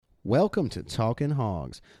Welcome to Talking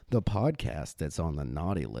Hogs, the podcast that's on the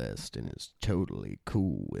naughty list and is totally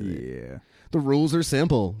cool with it. Yeah. The rules are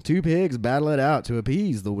simple. Two pigs battle it out to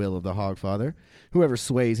appease the will of the Hogfather. Whoever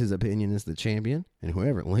sways his opinion is the champion, and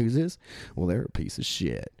whoever loses, well, they're a piece of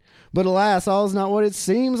shit. But alas, all is not what it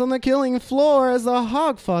seems on the killing floor, as the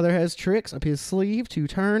Hogfather has tricks up his sleeve to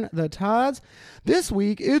turn the tides. This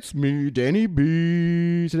week, it's me, Danny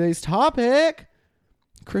B. Today's topic,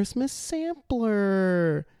 Christmas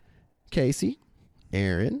Sampler. Casey,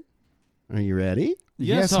 Aaron, are you ready?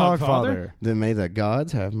 Yes, Hogfather. Then may the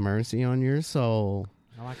gods have mercy on your soul.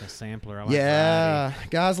 I like a sampler. I like Yeah,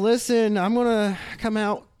 guys, listen, I'm going to come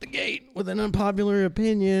out the gate with an unpopular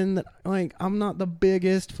opinion that, I'm not the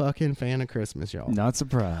biggest fucking fan of Christmas, y'all. Not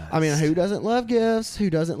surprised. I mean, who doesn't love gifts? Who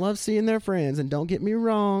doesn't love seeing their friends? And don't get me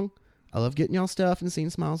wrong, I love getting y'all stuff and seeing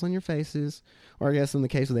smiles on your faces. Or I guess in the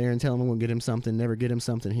case with Aaron, tell him I'm going to get him something, never get him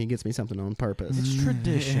something. He gets me something on purpose. It's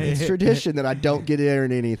tradition. It's tradition that I don't get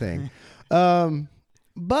Aaron anything.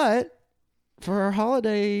 But for our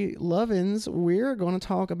holiday lovins, we're going to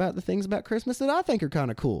talk about the things about Christmas that I think are kind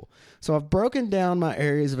of cool. So I've broken down my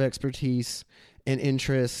areas of expertise and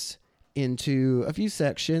interest into a few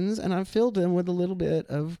sections, and I've filled them with a little bit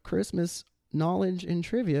of Christmas knowledge and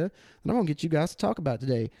trivia that I'm going to get you guys to talk about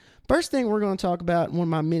today. First thing we're going to talk about, one of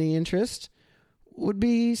my many interests, would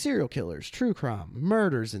be serial killers, true crime,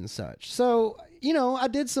 murders, and such. So, I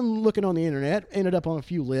did some looking on the internet, ended up on a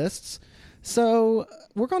few lists. So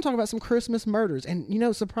we're going to talk about some Christmas murders.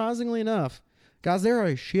 And, surprisingly enough, guys, there are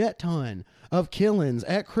a shit ton of killings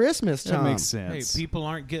at Christmas time. That makes sense. Hey, people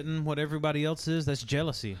aren't getting what everybody else is. That's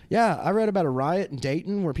jealousy. Yeah, I read about a riot in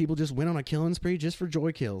Dayton where people just went on a killing spree just for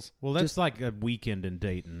joy kills. Well, that's like a weekend in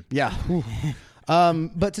Dayton. Yeah.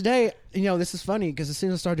 But today, this is funny because as soon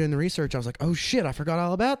as I started doing the research, I was like, oh shit, I forgot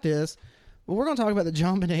all about this. Well, we're going to talk about the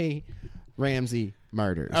JonBenet Ramsey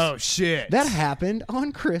murders. Oh, shit. That happened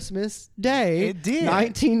on Christmas Day. It did.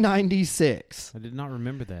 1996. I did not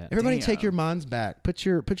remember that. Everybody Damn. take your minds back. Put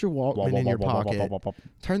your Walkman in your pocket.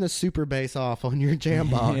 Turn the super bass off on your jam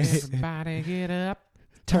box. Everybody get up.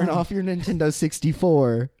 Turn off your Nintendo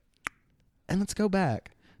 64. And let's go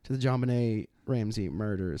back to the JonBenet Ramsey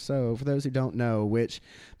murders. So for those who don't know, which,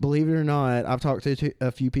 believe it or not, I've talked to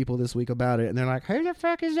a few people this week about it, and they're like, who the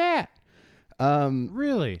fuck is that?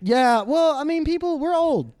 Really? Yeah, well, people, we're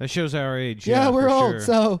old. That shows our age. Yeah, we're for old. Sure.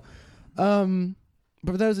 So,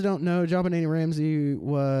 but for those who don't know, JonBenet Ramsey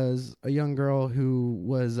was a young girl who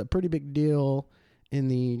was a pretty big deal in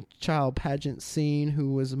the child pageant scene,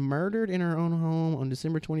 who was murdered in her own home on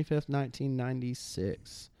December 25th,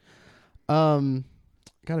 1996.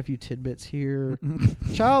 Got a few tidbits here.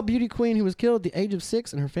 Child beauty queen who was killed at the age of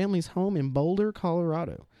 6 in her family's home in Boulder,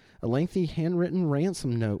 Colorado. A lengthy handwritten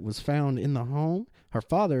ransom note was found in the home. Her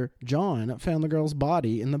father, John, found the girl's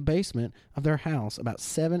body in the basement of their house about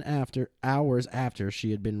 7 hours after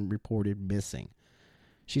she had been reported missing.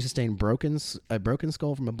 She sustained a broken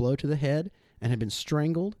skull from a blow to the head and had been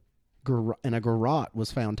strangled, and a garrote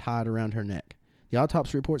was found tied around her neck. The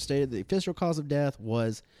autopsy report stated the official cause of death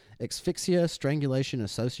was asphyxia, strangulation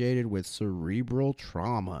associated with cerebral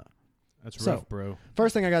trauma. That's rough, bro.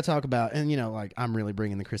 First thing I got to talk about, and I'm really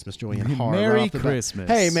bringing the Christmas joy in hard. Merry off the bat. Christmas.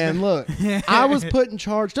 Hey, man, look, I was put in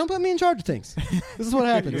charge. Don't put me in charge of things. This is what He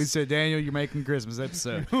happens. said, Daniel, you're making Christmas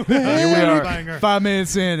episode. Here Here we are, 5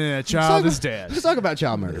 minutes in, and a child is dead. Let's talk about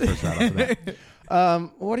child murder first right off the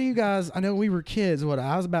bat. What do you guys, I know we were kids. I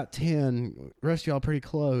was about 10. The rest of y'all pretty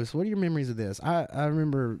close. What are your memories of this? I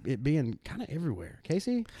remember it being kind of everywhere.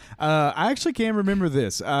 Casey? I actually can remember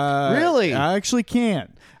this. Really? I actually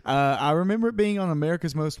can. I remember it being on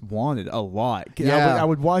America's Most Wanted a lot. Yeah. I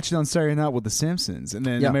would watch it on Saturday night with The Simpsons, and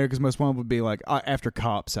then Yeah. America's Most Wanted would be like after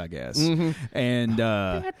Cops, I guess. Mm-hmm. And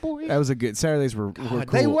that was a good. Saturdays were cool.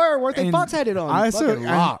 They weren't they? And Fox had it on. I fucking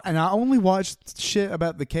rock. and I only watched shit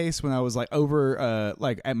about the case when I was over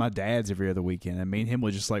at my dad's every other weekend. I mean, him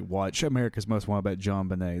would just watch America's Most Wanted about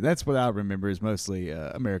JonBenet. That's what I remember is mostly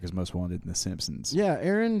America's Most Wanted and The Simpsons. Yeah,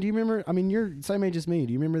 Aaron, do you remember? You're the same age as me.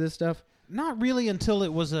 Do you remember this stuff? Not really until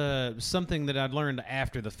it was something that I'd learned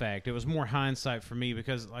after the fact. It was more hindsight for me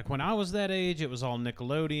because, when I was that age, it was all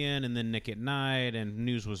Nickelodeon and then Nick at Night and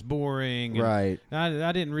news was boring. And Right.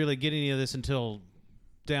 I didn't really get any of this until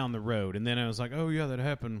down the road. And then I was like, oh, yeah, that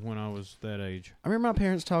happened when I was that age. I remember my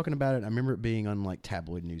parents talking about it. I remember it being on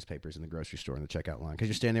tabloid newspapers in the grocery store in the checkout line because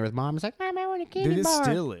you're standing there with mom. It's like, Mom, I want a candy Dude, it bar.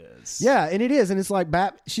 still is. Yeah, and it is, and it's like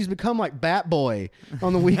she's become like Bat Boy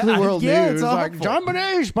on the Weekly World Yeah, News. it's Like awful.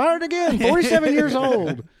 JonBenet fired again, 47 years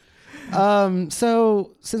old.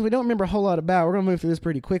 So since we don't remember a whole lot about, we're gonna move through this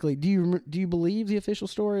pretty quickly. Do you believe the official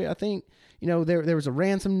story? I think there was a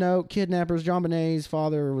ransom note. Kidnappers. John Bonet's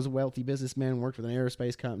father was a wealthy businessman, worked with an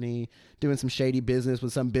aerospace company, doing some shady business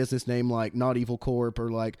with some business name like Not Evil Corp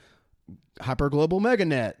or like Hyper Global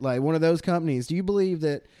Meganet, like one of those companies. Do you believe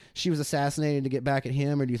that she was assassinated to get back at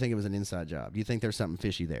him, or do you think it was an inside job? Do you think there's something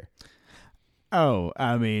fishy there? Oh,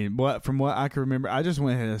 I mean, from what I can remember, I just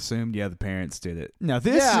went ahead and assumed, the parents did it. Now,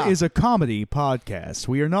 this Yeah. is a comedy podcast.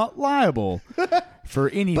 We are not liable for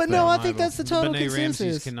anything. But no, I think that's the total Benet Ramses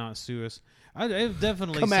consensus. cannot sue us. It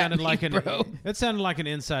definitely Come at sounded me, like bro. it sounded like an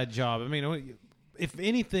inside job. I mean, if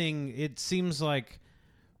anything, it seems like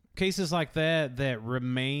cases like that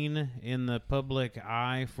remain in the public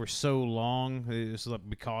eye for so long is like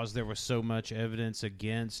because there was so much evidence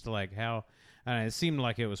against, like how it seemed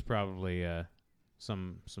like it was probably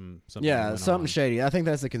something. Yeah, going something on. shady. I think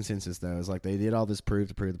that's the consensus, though. Is like they did all this to prove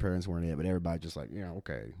the parents weren't it, but everybody just like,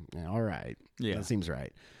 okay, all right, that seems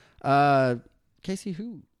right. Casey,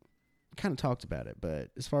 who kind of talked about it, but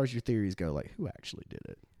as far as your theories go, like who actually did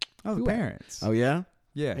it? Oh, the parents. Oh yeah,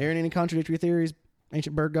 Yeah. Aaron, any contradictory theories?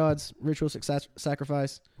 Ancient bird gods, ritual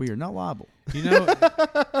sacrifice. We are not liable. You know,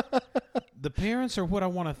 the parents are what I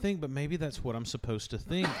want to think, but maybe that's what I'm supposed to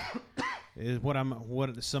think. Is what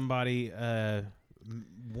somebody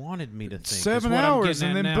wanted me to think. 7 It's what I'm hours,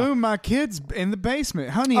 getting and at then now. boom, my kid's in the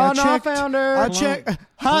basement. Honey, Oh, I no, I checked. found her. I Clone- checked.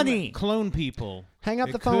 Honey. Clone people. Hang up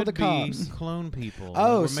It the phone with could the cops. be clone people.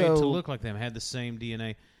 Oh, were made to so- look like them, had the same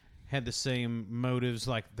DNA, had the same motives.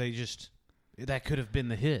 Like they just that could have been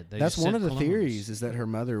the hit. They That's just one said of the clones. theories is that her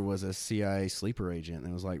mother was a CIA sleeper agent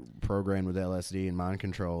that was like programmed with LSD and mind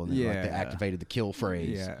control, and then like they Yeah. activated the kill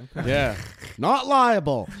phrase. Yeah. Yeah. Not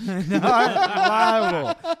liable. Not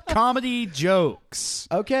liable. Comedy jokes.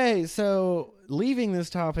 Okay, so leaving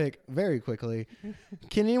this topic very quickly,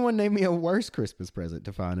 can anyone name me a worse Christmas present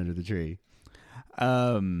to find under the tree?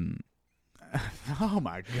 Oh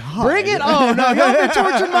my God. Bring it on! No, y'all been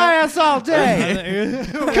torturing my ass all day.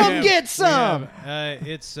 Come get some.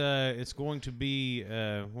 It's going to be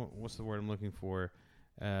what's the word I'm looking for?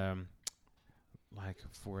 Like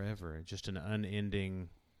forever, just an unending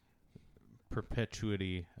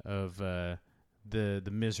perpetuity of the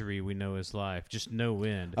misery we know as life, just no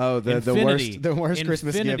end. Oh, the Infinity. worst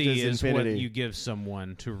Christmas gift Infinity is infinity. what you give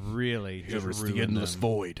someone to really just ruin them.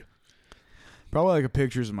 void. Probably like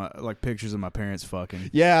pictures of my parents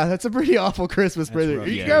fucking. Yeah, that's a pretty awful Christmas present. rough.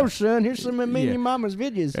 Here you Yeah. go, son. Here's some of me and Yeah. your mama's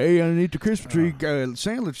videos. Hey, underneath the Christmas tree,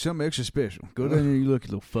 Santa left something extra special. Go down there, you look, you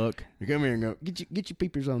little fuck. You come here and go, get your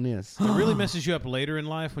peepers on this. It really messes you up later in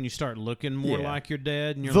life when you start looking more Yeah. like your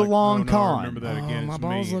dad, and you're The like, long oh, no, con. I remember that again. my It's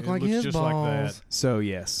balls me. look It like looks his just balls. like that. So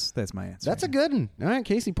yes, that's my answer. That's a good one. All right,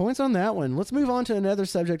 Casey, points on that one. Let's move on to another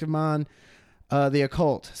subject of mine, the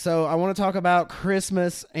occult. So I want to talk about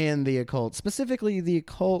Christmas and the occult, specifically the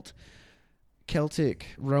occult Celtic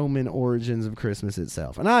Roman origins of Christmas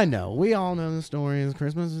itself. And I know, we all know the stories.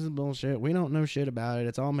 Christmas is bullshit. We don't know shit about it.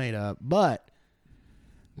 It's all made up. But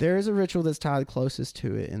there is a ritual that's tied closest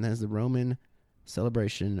to it, and that's the Roman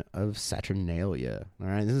celebration of Saturnalia. All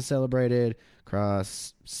right, this is celebrated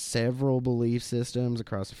across several belief systems,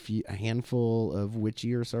 across a handful of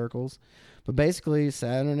witchier circles. But basically,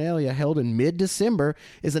 Saturnalia, held in mid-December,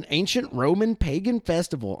 is an ancient Roman pagan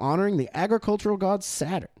festival honoring the agricultural god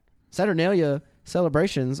Saturn. Saturnalia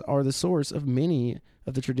celebrations are the source of many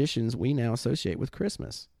of the traditions we now associate with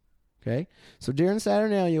Christmas. Okay? So during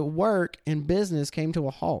Saturnalia, work and business came to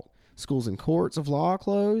a halt. Schools and courts of law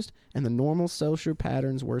closed, and the normal social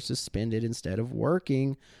patterns were suspended instead of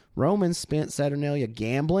working. Romans spent Saturnalia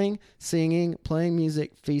gambling, singing, playing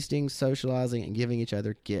music, feasting, socializing, and giving each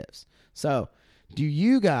other gifts. So, do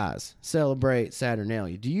you guys celebrate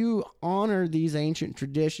Saturnalia? Do you honor these ancient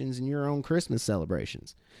traditions in your own Christmas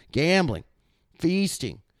celebrations? Gambling,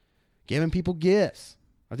 feasting, giving people gifts.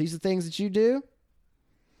 Are these the things that you do?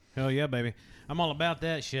 Hell yeah, baby. I'm all about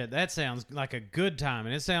that shit. That sounds like a good time,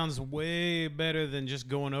 and it sounds way better than just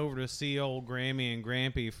going over to see old Grammy and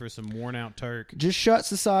Grampy for some worn-out turk. Just shut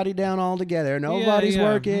society down altogether. Nobody's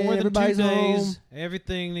working. More than Everybody's 2 days. home.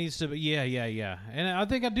 Everything needs to be. Yeah. And I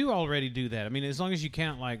think I do already do that. I mean, as long as you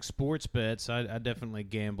count like sports bets, I definitely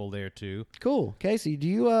gamble there too. Cool. Casey, do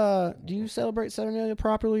you celebrate Saturnalia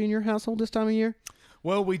properly in your household this time of year?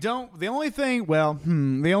 Well, we don't. The only thing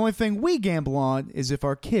we gamble on is if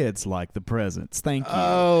our kids like the presents. Thank you.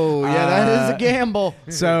 Oh, yeah, that is a gamble.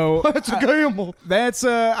 So That's a gamble. That's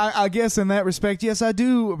I guess in that respect, yes, I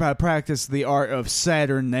do practice the art of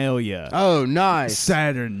Saturnalia. Oh, nice.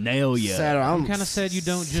 Saturnalia. I'm kind of sad you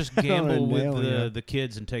don't just gamble with Saturnalia. the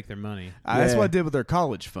kids and take their money. That's Yeah. what I did with their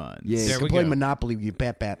college funds. Yeah, There you we can play go. Monopoly with you,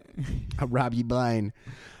 Pep. I'll rob you blind.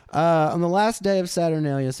 On the last day of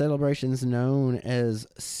Saturnalia, celebrations known as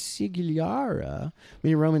Sigiliara,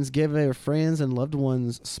 many Romans give their friends and loved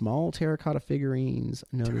ones small terracotta figurines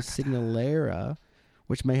known as Signalera,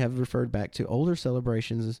 which may have referred back to older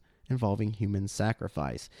celebrations involving human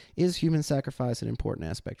sacrifice. Is human sacrifice an important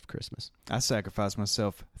aspect of Christmas? I sacrificed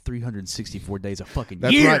myself 364 days a fucking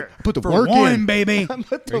That's year. right. Put the for work one, in. baby. Are you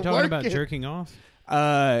talking about jerking off?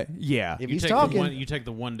 Yeah. If You he's take talking, you take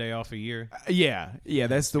the one day off a year. Yeah,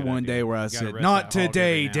 that's the Good one idea. day where I You gotta said, rest "Not that hog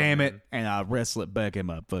today, every now damn and it," and I wrestle it back in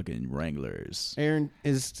my fucking Wranglers. Aaron,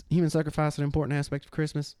 is human sacrifice an important aspect of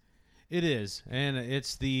Christmas? It is, and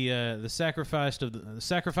it's the sacrifice of the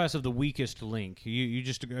sacrifice of the weakest link. You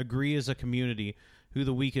just agree as a community who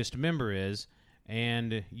the weakest member is,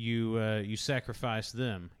 and you sacrifice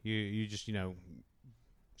them. You just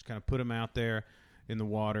just kind of put them out there in the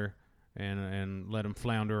water and let them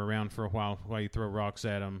flounder around for a while you throw rocks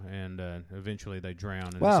at them, and eventually they drown.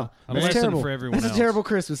 And Wow, it's a that's lesson terrible. for everyone That's else. a terrible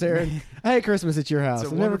Christmas, Aaron. I hate Christmas at your house. It's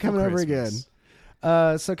a I'm never wonderful coming over again. Christmas.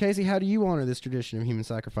 So, Casey, how do you honor this tradition of human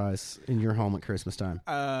sacrifice in your home at Christmas time?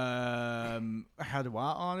 How do I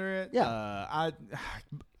honor it? Yeah. I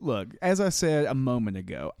look, as I said a moment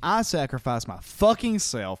ago, I sacrifice my fucking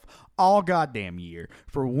self all goddamn year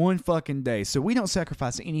for one fucking day. So we don't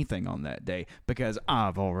sacrifice anything on that day because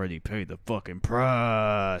I've already paid the fucking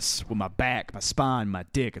price with my back, my spine, my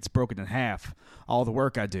dick. It's broken in half. All the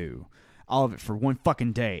work I do, all of it for one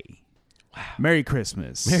fucking day. Wow. Merry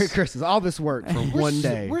Christmas. Merry Christmas. All this work for one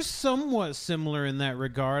day. We're somewhat similar in that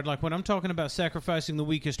regard. Like when I'm talking about sacrificing the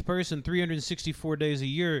weakest person 364 days a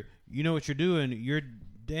year, you know what you're doing. You're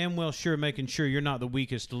damn well sure making sure you're not the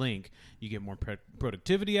weakest link. You get more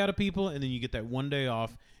productivity out of people, and then you get that one day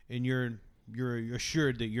off, and you're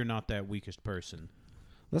assured that you're not that weakest person.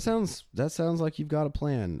 That sounds like you've got a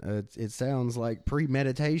plan. It sounds like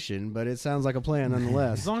premeditation, but it sounds like a plan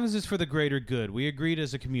nonetheless. As long as it's for the greater good. We agreed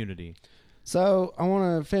as a community. So I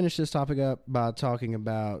want to finish this topic up by talking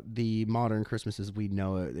about the modern Christmas as we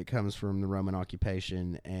know it that comes from the Roman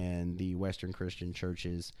occupation and the Western Christian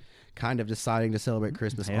churches kind of deciding to celebrate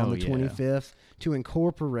Christmas Hell on the yeah. 25th to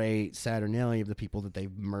incorporate Saturnalia of the people that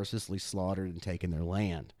they've mercilessly slaughtered and taken their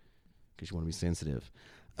land, because you want to be sensitive.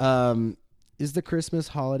 Is the Christmas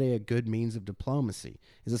holiday a good means of diplomacy?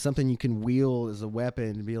 Is it something you can wield as a weapon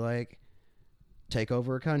and be like, take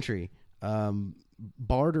over a country?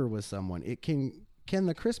 Barter with someone. Can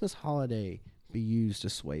the Christmas holiday be used to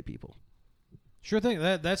sway people? Sure thing.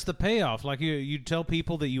 That's the payoff. Like you tell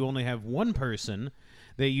people that you only have one person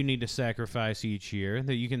that you need to sacrifice each year,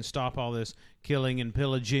 that you can stop all this killing and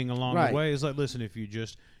pillaging along Right. the way. It's like, listen, if you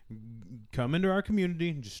just come into our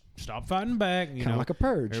community, just stop fighting back. Kind of like a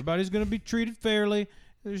purge. Everybody's going to be treated fairly.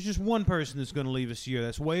 There's just one person that's going to leave us here.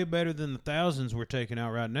 That's way better than the thousands we're taking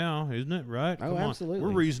out right now, isn't it? Right? Oh, Come on. absolutely. We're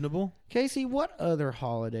reasonable. Casey, what other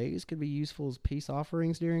holidays could be useful as peace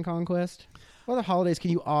offerings during conquest? What other holidays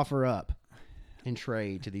can you offer up in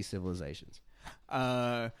trade to these civilizations?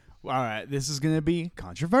 All right, this is going to be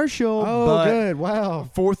controversial. Oh, but good. Wow.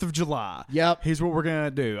 4th of July. Yep. Here's what we're going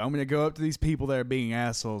to do. I'm going to go up to these people that are being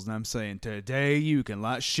assholes, and I'm saying, today you can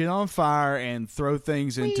light shit on fire and throw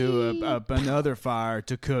things into another fire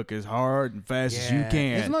to cook as hard and fast as you It's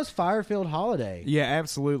can. the most fire-filled holiday. Yeah,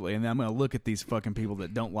 absolutely. And then I'm going to look at these fucking people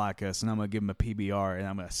that don't like us, and I'm going to give them a PBR, and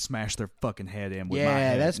I'm going to smash their fucking head in with my Yeah,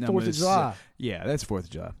 head. that's And I'm 4th gonna of July. Yeah, that's 4th of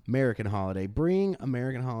July. American holiday. Bring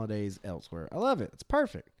American holidays elsewhere. I love it. It's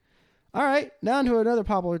perfect. All right, down to another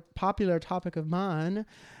popular topic of mine.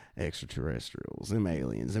 Extraterrestrials, them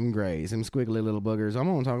aliens, them grays, them squiggly little boogers. I'm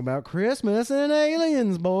going to talk about Christmas and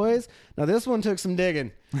aliens, boys. Now, this one took some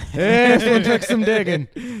digging.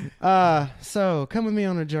 So, come with me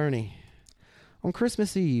on a journey. On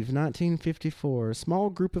Christmas Eve, 1954, a small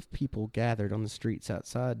group of people gathered on the streets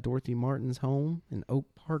outside Dorothy Martin's home in Oak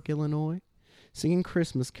Park, Illinois, singing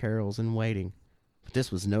Christmas carols and waiting. But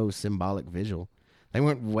this was no symbolic vigil. They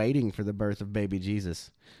weren't waiting for the birth of baby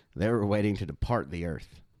Jesus. They were waiting to depart the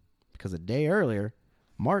earth. Because a day earlier,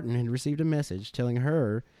 Martin had received a message telling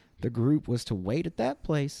her the group was to wait at that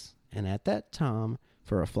place and at that time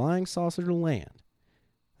for a flying saucer to land.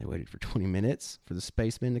 They waited for 20 minutes for the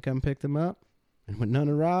spacemen to come pick them up, and when none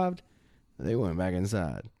arrived, they went back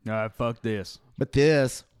inside. All right, fuck this. But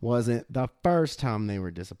this wasn't the first time they were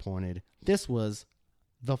disappointed. This was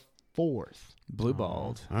the fourth. Blue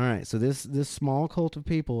balled. All right, so this small cult of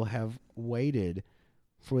people have waited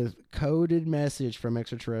for the coded message from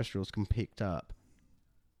extraterrestrials to be picked up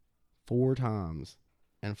 4 times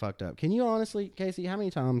and fucked up. Can you honestly, Casey, how many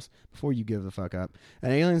times before you give the fuck up, an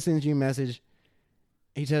alien sends you a message,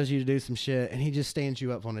 he tells you to do some shit, and he just stands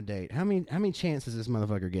you up on a date? How many chances does this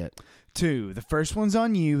motherfucker get? 2. The first one's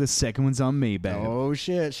on you. The second one's on me, babe. Oh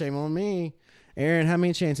shit, shame on me. Aaron, how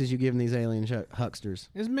many chances you giving these alien hucksters?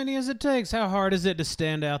 As many as it takes. How hard is it to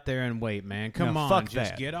stand out there and wait, man? Come No, on, fuck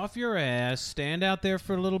just that. get off your ass, stand out there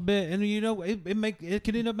for a little bit, and it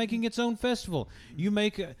could end up making its own festival. You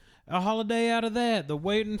make a holiday out of that. The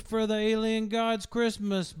waiting for the alien gods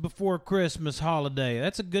Christmas before Christmas holiday.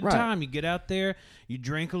 That's a good Right. time. You get out there, you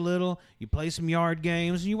drink a little, you play some yard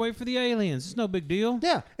games, and you wait for the aliens. It's no big deal.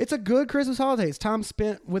 Yeah, it's a good Christmas holiday. It's time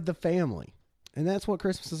spent with the family, and that's what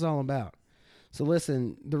Christmas is all about. So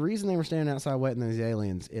listen, the reason they were standing outside waiting on these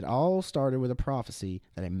aliens, it all started with a prophecy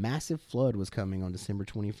that a massive flood was coming on December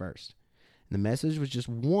 21st. And the message was just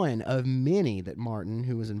one of many that Martin,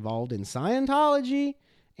 who was involved in Scientology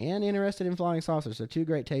and interested in flying saucers, so 2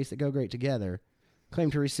 great tastes that go great together,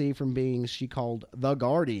 claimed to receive from beings she called the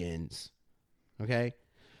Guardians. Okay?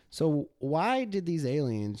 So why did these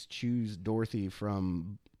aliens choose Dorothy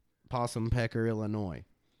from Possum Pecker, Illinois?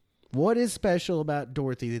 What is special about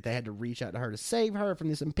Dorothy that they had to reach out to her to save her from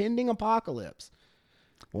this impending apocalypse?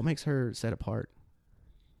 What makes her set apart?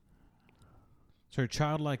 It's her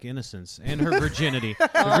childlike innocence and her virginity.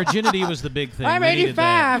 The virginity was the big thing. I'm We needed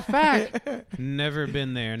that. 85. Fuck. Never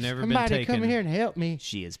been there. Never been Somebody taken. come here and help me.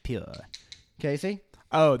 She is pure. Casey?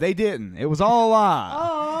 Oh, they didn't. It was all a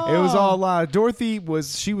lie. It was all a lie. Dorothy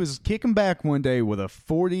was kicking back one day with a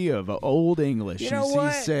 40 of old English. You know and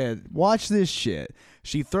what? She said, watch this shit.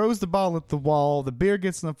 She throws the ball at the wall. The beer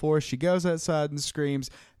gets on the floor. She goes outside and screams,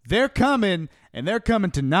 they're coming, and they're coming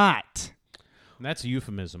tonight. That's a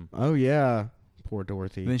euphemism. Oh, yeah. Poor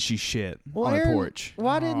Dorothy. Then she shit Well, on Aaron, a porch.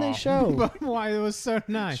 Why didn't they show? Why? It was so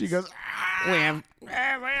nice. She goes, we have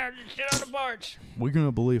shit on the porch. we're going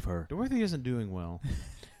to believe her. Dorothy isn't doing well.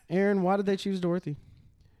 Aaron, why did they choose Dorothy?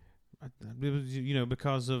 It was,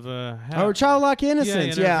 because of how. Oh, childlike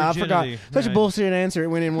innocence. Yeah, Yeah, I forgot. virginity. Such a Right. bullshit answer. It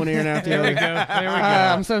went in one ear and out the There we other. go. There we go.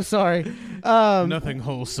 I'm so sorry. Nothing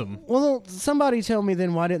wholesome. Well, somebody tell me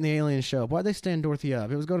then, why didn't the aliens show up? Why'd they stand Dorothy up?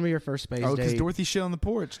 It was going to be her first space Oh, because date. Dorothy shit on the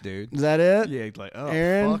porch, dude. Is that it? Yeah, like, oh,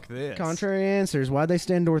 Aaron, fuck this. contrary answers. Why'd they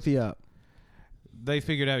stand Dorothy up? They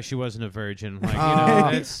figured out she wasn't a virgin. Like,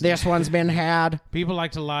 that's, This one's been had. people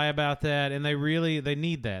like to lie about that, and they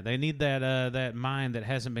need that. They need that that mind that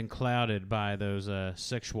hasn't been clouded by those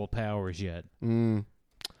sexual powers yet.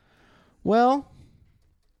 Well,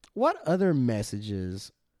 what other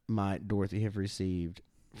messages might Dorothy have received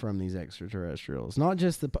from these extraterrestrials? Not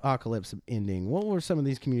just the apocalypse ending. What were some of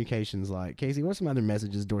these communications like? Casey, what are some other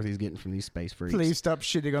messages Dorothy's getting from these space freaks? Please stop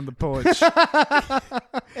shitting on the porch.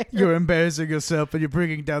 You're embarrassing yourself and you're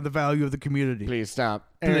bringing down the value of the community. Please stop.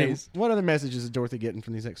 Aaron, Please. what other messages is Dorothy getting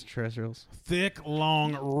from these extraterrestrials? Thick,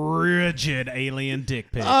 long, rigid alien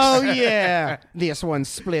dick pics. Oh, yeah. This one's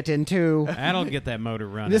split in 2. That'll get that motor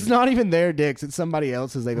running. It's not even their dicks. It's somebody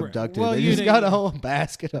else's they've abducted. Well, they you just know- got a whole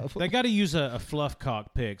basket of them. They got to use a fluff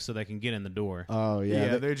cock pic so they can get in the door. Oh, yeah.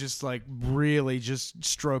 Yeah, they're just like really just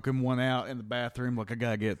stroking one out in the bathroom. Like I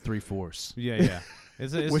gotta get 3/4. Yeah.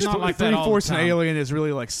 It's Which not like that all the 3/4 an time. alien is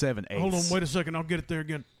really like 7/8. Hold on, wait a second. I'll get it there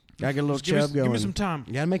again. Gotta get a little Just give me- chub going. give me some time.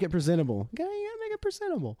 You gotta make it presentable. You gotta make it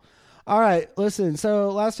presentable. All right, listen. So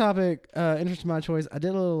last topic, interest of my choice. I did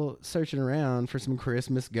a little searching around for some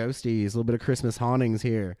Christmas ghosties, a little bit of Christmas hauntings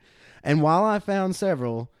here. And while I found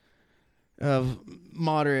several of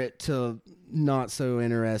moderate to not so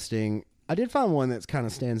interesting, I did find one that's kind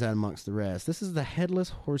of stands out amongst the rest. This is the Headless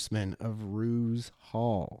Horseman of Roos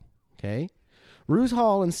Hall. Okay? Roos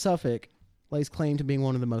Hall in Suffolk lays claim to being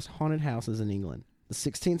one of the most haunted houses in England. The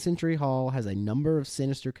 16th century hall has a number of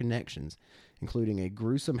sinister connections, including a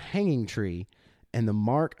gruesome hanging tree, and the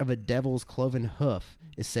mark of a devil's cloven hoof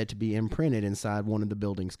is said to be imprinted inside one of the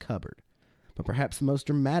building's cupboard. But perhaps the most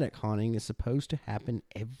dramatic haunting is supposed to happen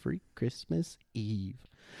every Christmas Eve.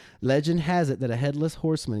 Legend has it that a headless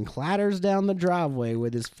horseman clatters down the driveway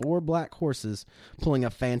with his 4 black horses, pulling a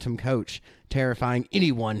phantom coach, terrifying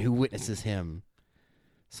anyone who witnesses him.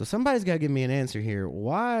 So somebody's got to give me an answer here.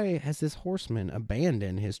 Why has this horseman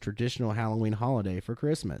abandoned his traditional Halloween holiday for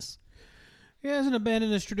Christmas? He hasn't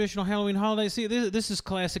abandoned his traditional Halloween holiday. See, this is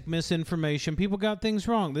classic misinformation. People got things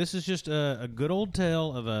wrong. This is just a good old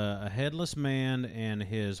tale of a headless man and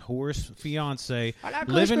his horse fiance living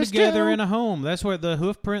Christmas together too. in a home. That's where the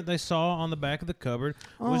hoof print they saw on the back of the cupboard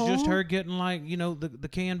was just her getting, like, the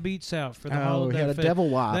canned beets out for the holiday. He had a fe- devil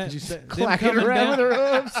wife. That- Just them clacking coming around down- with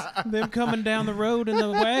her hooves. them coming down the road in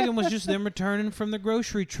the wagon was just them returning from the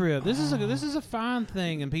grocery trip. This is a fine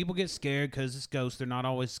thing, and people get scared because it's ghosts. They're not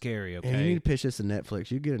always scary. Okay. And you need to pitch this to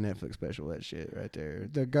Netflix. You get a Netflix special of that shit right there.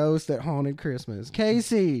 The ghost that haunted Christmas.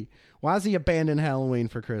 Casey, why is he abandoned Halloween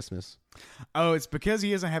for Christmas? Oh, it's because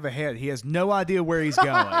he doesn't have a head. He has no idea where he's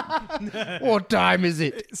going. What time is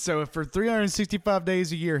it? So for 365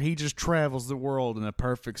 days a year, he just travels the world in a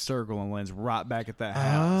perfect circle and lands right back at that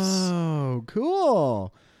house. Oh,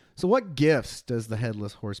 cool. So what gifts does the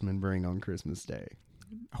Headless Horseman bring on Christmas Day?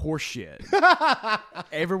 Horse shit.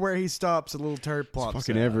 Everywhere he stops, a little turd plops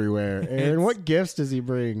Fucking out. everywhere. Aaron, what gifts does he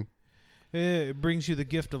bring? It brings you the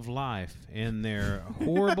gift of life and their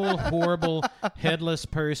horrible headless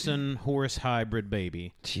person horse hybrid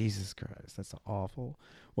baby. Jesus Christ, that's awful.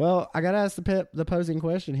 Well, I got to ask the posing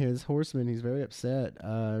question here. This horseman, he's very upset.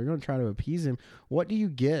 We're going to try to appease him. What do you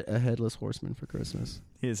get a Headless Horseman for Christmas?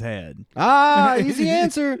 His head. Ah, easy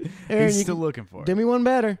answer. Aaron, He's you still looking for do it. me one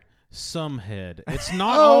better. Some head. It's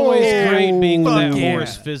not Oh, always great being with fuck that yeah.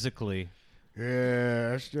 horse physically.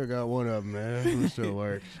 Yeah, I still got one of them, man. It still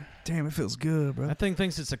works. Damn, it feels good, bro. That thing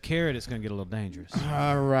thinks it's a carrot. It's going to get a little dangerous.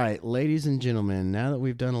 All right, ladies and gentlemen, now that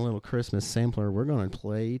we've done a little Christmas sampler, we're going to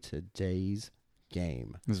play today's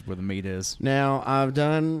game. This is where the meat is. Now,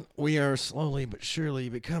 we are slowly but surely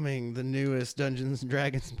becoming the newest Dungeons &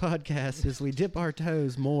 Dragons podcast as we dip our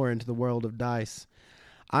toes more into the world of dice.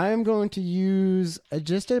 I am going to use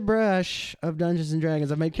just a brush of Dungeons &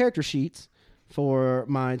 Dragons. I've made character sheets for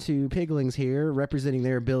my two piglings here, representing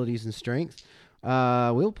their abilities and strengths.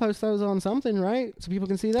 We'll post those on something, right? So people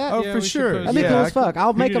can see that. Oh, Yeah, for we should sure. post That'd be Yeah, cool as fuck.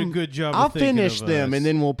 I'll You make did a them. good job. I'll of thinking finish of them us. and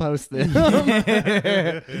then we'll post them.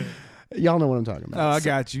 Y'all know what I'm talking about. Oh, I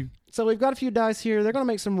got you. So we've got a few dice here. They're going to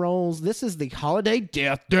make some rolls. This is the Holiday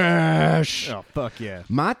Death Dash. Oh, fuck yeah.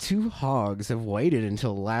 My two hogs have waited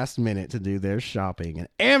until the last minute to do their shopping, and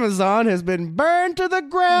Amazon has been burned to the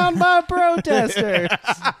ground by protesters.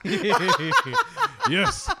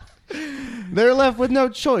 Yes. They're left with no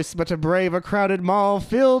choice but to brave a crowded mall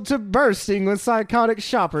filled to bursting with psychotic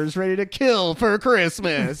shoppers ready to kill for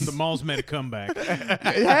Christmas. The mall's made a comeback.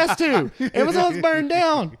 It has to. Amazon's burned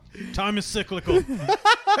down. Time is cyclical.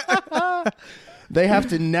 They have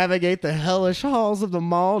to navigate the hellish halls of the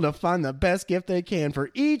mall to find the best gift they can for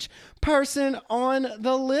each person on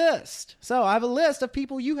the list. So I have a list of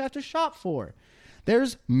people you have to shop for.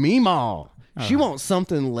 There's Meemaw. She wants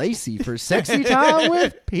something lacy for sexy time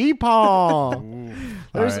with Peepaw.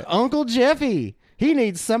 There's right. Uncle Jeffy. He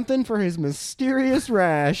needs something for his mysterious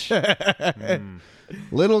rash.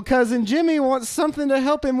 Little cousin Jimmy wants something to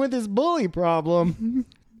help him with his bully problem.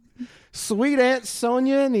 Sweet Aunt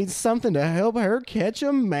Sonia needs something to help her catch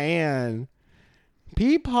a man.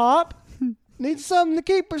 Peep Hop needs something to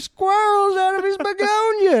keep her squirrels out of his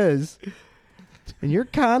begonias. And your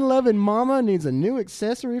kind, loving mama needs a new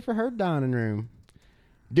accessory for her dining room.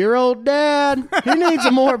 Dear old dad, he needs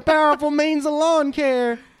a more powerful means of lawn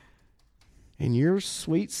care. And your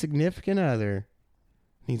sweet significant other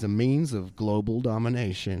needs a means of global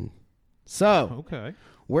domination. So, Okay.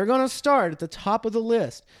 we're going to start at the top of the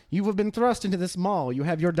list. You have been thrust into this mall. You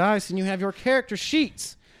have your dice and you have your character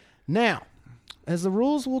sheets. Now, as the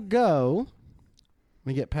rules will go, let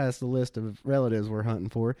me get past the list of relatives we're hunting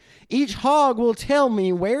for. Each hog will tell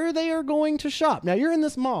me where they are going to shop. Now, you're in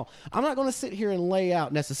this mall. I'm not going to sit here and lay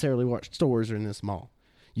out necessarily what stores are in this mall.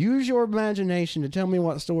 Use your imagination to tell me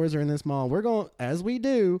what stores are in this mall. We're going, as we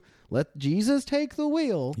do, let Jesus take the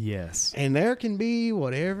wheel. Yes. And there can be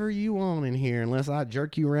whatever you want in here unless I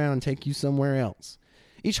jerk you around and take you somewhere else.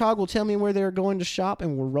 Each hog will tell me where they're going to shop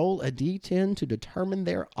and will roll a d10 to determine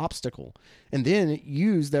their obstacle, and then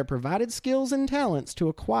use their provided skills and talents to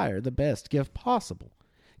acquire the best gift possible,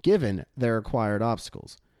 given their acquired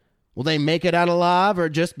obstacles. Will they make it out alive or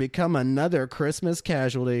just become another Christmas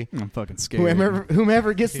casualty? I'm fucking scared.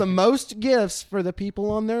 Whomever gets the most gifts for the people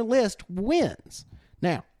on their list wins.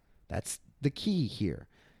 Now, that's the key here.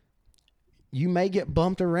 You may get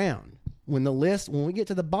bumped around. When we get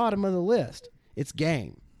to the bottom of the list, it's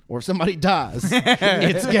game. Or if somebody dies,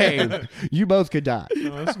 it's game. You both could die.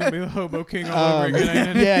 Oh, it's going to be the Hobo King all over again,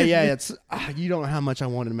 ain't it? Yeah. It's you don't know how much I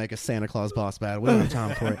wanted to make a Santa Claus boss battle. We don't have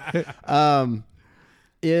time for it.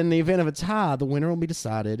 In the event of a tie, the winner will be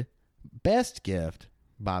decided best gift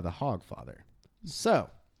by the Hogfather. So,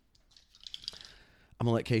 I'm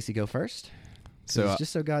going to let Casey go first. So he's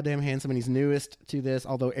just so goddamn handsome, and he's newest to this.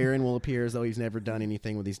 Although Aaron will appear as though he's never done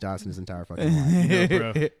anything with these dice in his entire fucking life.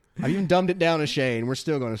 No, bro. I've even dumbed it down to Shane. We're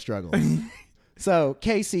still going to struggle. So,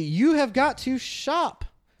 Casey, you have got to shop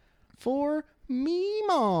for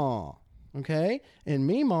Meemaw. Okay? And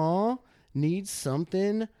Meemaw needs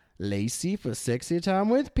something lacy for sexy time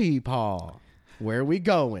with Peepaw. Where are we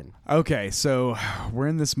going? Okay, so we're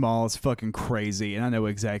in this mall. It's fucking crazy, and I know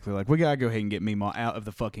exactly. Like, we gotta go ahead and get Meemaw out of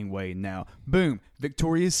the fucking way now. Boom,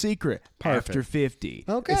 Victoria's Secret. Perfect. After 50.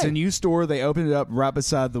 Okay. It's a new store. They opened it up right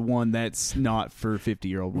beside the one that's not for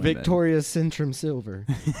 50-year-old women. Victoria's Centrum Silver.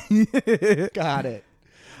 Got it.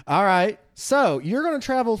 All right. So you're going to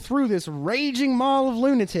travel through this raging mall of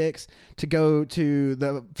lunatics to go to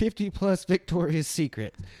the 50-plus Victoria's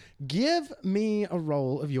Secret. Give me a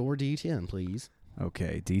roll of your D10, please.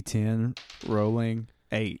 Okay, D10 rolling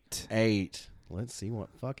 8. 8. Let's see what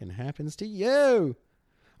fucking happens to you.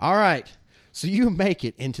 All right. So you make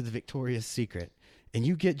it into the Victoria's Secret, and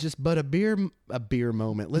you get just but a beer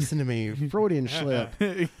moment. Listen to me. Freudian slip.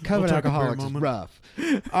 Coven take a beer alcoholics is moment. rough.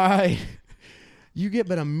 All right. You get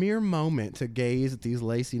but a mere moment to gaze at these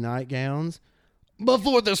lacy nightgowns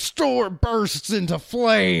before the store bursts into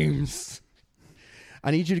flames. I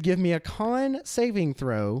need you to give me a con saving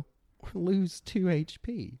throw or lose 2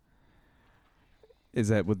 HP. Is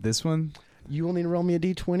that with this one? You will need to roll me a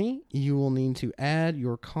d20. You will need to add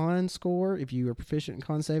your con score. If you are proficient in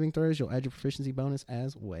con saving throws, you'll add your proficiency bonus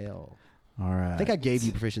as well. All right. I think I gave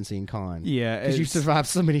you proficiency in con. Yeah, Because you survived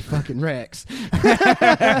so many fucking wrecks. It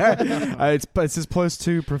says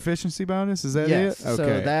 +2 proficiency bonus. Is that Yes. it? Okay.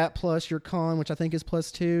 So that plus your con, which I think is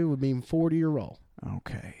 +2, would mean 4 to your roll.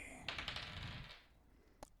 Okay.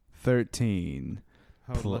 13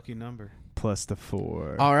 Oh, lucky number. plus the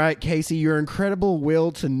 4. All right, Casey, your incredible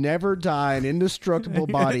will to never die, an indestructible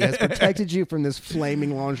body has protected you from this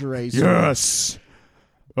flaming lingerie store. Yes,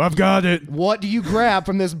 I've got it. What do you grab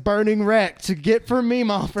from this burning wreck to get for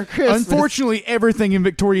Meemaw for Christmas? Unfortunately, everything in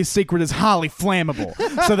Victoria's Secret is highly flammable.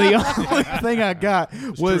 So the only thing I got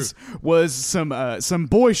was some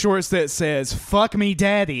boy shorts that says "fuck me,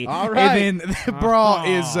 daddy," All right. and then the bra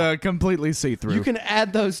is completely see through. You can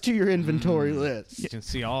add those to your inventory list. You can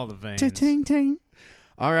see all the veins. Ting ting.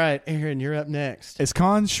 All right, Aaron, you're up next. Is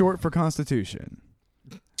con short for Constitution?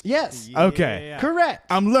 Yes, Okay. Yeah. correct.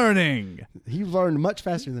 I'm learning. You learned much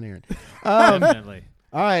faster than Aaron. Definitely.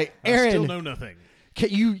 All right, I still Aaron, know nothing.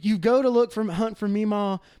 you go to hunt for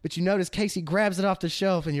Meemaw, but you notice Casey grabs it off the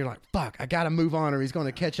shelf, and you're like, fuck, I got to move on or he's going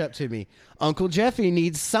to catch up to me. Uncle Jeffy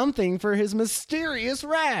needs something for his mysterious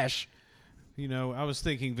rash. You know, I was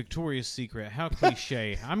thinking Victoria's Secret. How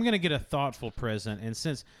cliche. I'm going to get a thoughtful present. And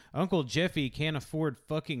since Uncle Jeffy can't afford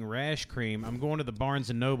fucking rash cream, I'm going to the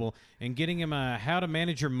Barnes & Noble and getting him a How to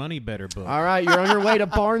Manage Your Money Better book. All right, you're on your way to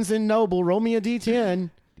Barnes & Noble. Roll me a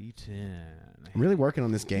D10. D10. I'm really working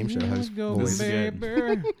on this game show Here we host go, voice.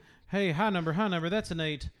 baby. Hey, high number. That's an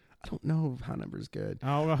 8. I don't know if high number is good.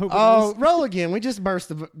 Oh, I hope Oh, roll again. We just burst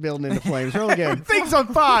the building into flames. Roll again. Things on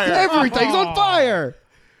fire. Everything's on fire.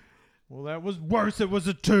 Well, that was worse. It was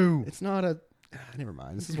a 2. It's not a... Never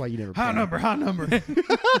mind. This is why you never High play. number.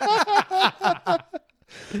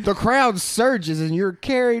 The crowd surges and you're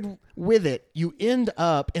carried with it. You end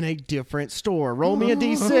up in a different store. Roll me a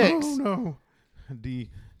D6. Oh, no.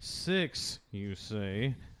 D6, you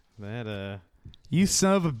say. That, You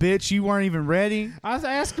son of a bitch! You weren't even ready. I was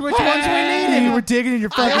asking which ones we needed. You were digging in your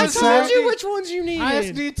fucking I sack. told you which ones you needed. I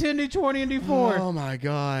asked D10, D20, and D4. Oh, my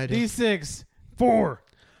God. D6, 4.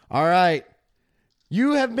 All right.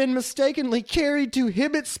 You have been mistakenly carried to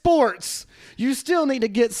Hibbett Sports. You still need to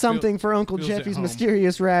get something for Uncle feels at Jeffy's home.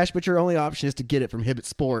 mysterious rash, but your only option is to get it from Hibbett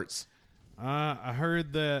Sports. I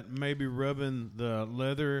heard that maybe rubbing the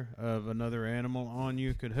leather of another animal on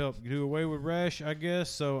you could help do away with rash, I guess.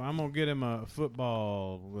 So I'm going to get him a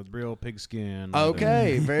football with real pigskin.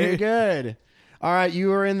 Okay, very good. All right,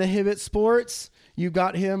 you are in the Hibbett Sports. You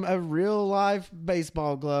got him a real life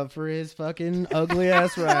baseball glove for his fucking ugly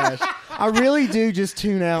ass rash. I really do just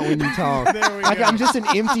tune out when you talk. There we Like go. I'm just an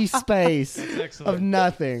empty space Excellent. of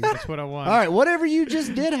nothing. That's what I want. All right, whatever you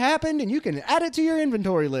just did happened, and you can add it to your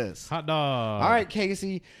inventory list. Hot dog. All right,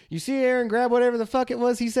 Casey, you see Aaron grab whatever the fuck it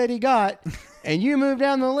was he said he got, and you move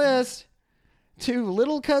down the list to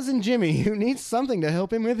little cousin Jimmy, who needs something to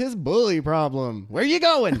help him with his bully problem. Where you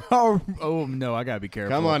going? Oh no! I gotta be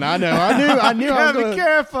careful. Come on, I knew I was Gotta be going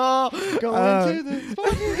careful. to the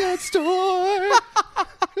sporting goods store.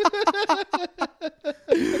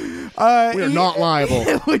 We're not liable.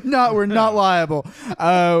 We're not liable.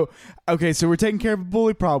 Okay, so we're taking care of a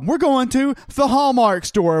bully problem. We're going to the Hallmark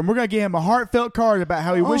store, and we're going to give him a heartfelt card about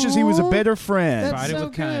how he wishes he was a better friend. That's Fight it so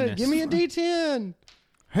with good. kindness. Give me a D10.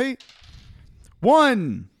 Hey,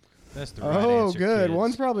 1. That's the right Oh, answer, good. kids.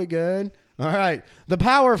 One's probably good. All right. The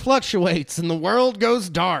power fluctuates and the world goes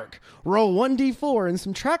dark. Roll 1d4 and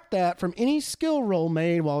subtract that from any skill roll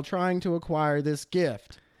made while trying to acquire this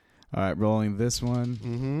gift. All right, rolling this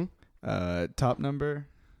one. Mm-hmm. Top number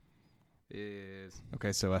is...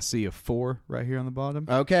 Okay, so I see a 4 right here on the bottom.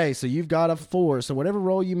 Okay, so you've got a 4. So whatever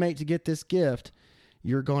roll you make to get this gift,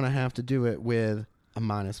 you're going to have to do it with a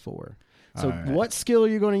 -4. So All right. what skill are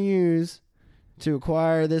you going to use to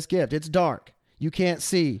acquire this gift? It's dark. You can't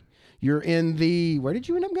see. You're in the... Where did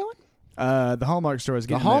you end up going? The Hallmark store is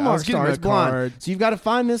The getting Hallmark getting star a is blind. card. So you've got to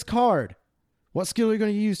find this card. What skill are you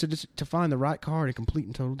going to use to find the right card in complete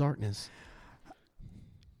and total darkness?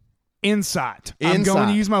 Insight. I'm going Insight.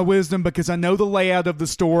 to use my wisdom because I know the layout of the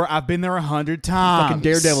store. I've been there 100 times. Fucking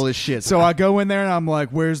Daredevil is shit. So I go in there and I'm like,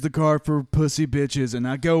 where's the card for pussy bitches? And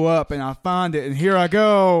I go up and I find it, and here I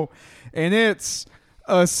go. And it's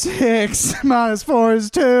a 6. -4 is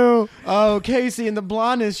 2. Oh, Casey, in the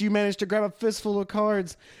blindness, you managed to grab a fistful of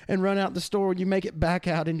cards and run out the store. When you make it back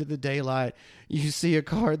out into the daylight, you see a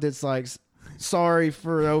card that's like, sorry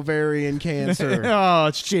for ovarian cancer.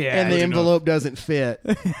 Oh, shit. And the envelope doesn't fit.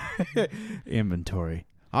 Inventory.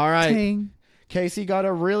 All right. Ting. Casey got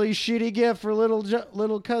a really shitty gift for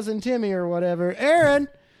little cousin Timmy or whatever. Aaron,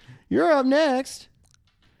 you're up next.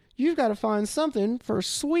 You've got to find something for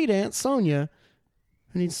sweet Aunt Sonia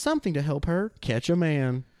who needs something to help her catch a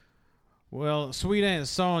man. Well, sweet Aunt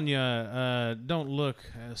Sonia don't look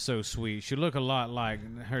so sweet. She look a lot like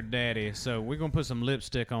her daddy. So we're going to put some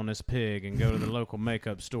lipstick on this pig and go to the local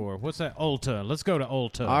makeup store. What's that? Ulta. Let's go to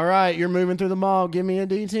Ulta. All right, you're moving through the mall. Give me a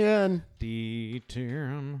D10.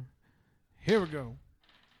 D10. Here we go.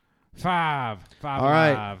 5. 5 All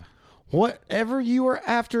right. alive. Whatever you are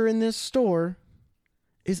after in this store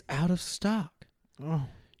is out of stock. Oh.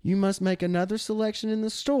 You must make another selection in the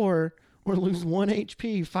store or lose 1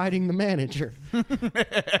 HP fighting the manager.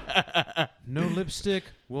 No lipstick.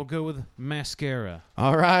 We'll go with mascara.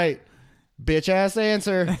 All right. Bitch ass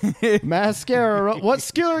answer. Mascara. What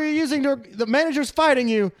skill are you using to... The manager's fighting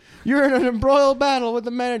you. You're in an embroiled battle with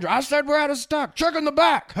the manager. I said we're out of stock. Check in the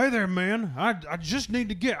back. Hey there, man. I just need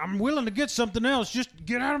to get... I'm willing to get something else. Just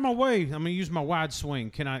get out of my way. I'm going to use my wide swing.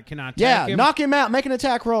 Can I attack Yeah, him? knock him out. Make an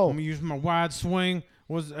attack roll. I'm going to use my wide swing.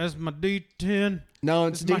 As my D10. No,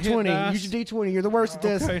 it's my hit D20. dice. Use your D20. You're the worst at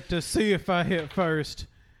this. Okay, to see if I hit first.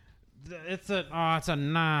 It's a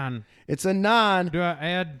 9. It's a 9. Do I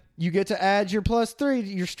add You get to add your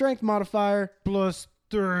 +3, your strength modifier.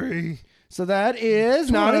 +3? So that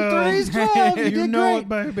is 9 and 3 is 12. You, You did know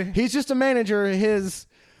great. it, baby. He's just a manager. His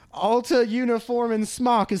Alta uniform and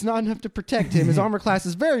smock is not enough to protect him. His armor class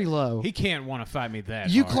is very low. He can't want to fight me that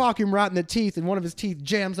You hard. clock him right in the teeth, and one of his teeth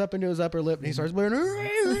jams up into his upper lip, and he starts bleeding.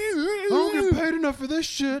 I don't get paid enough for this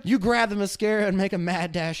shit. You grab the mascara and make a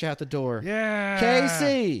mad dash out the door. Yeah.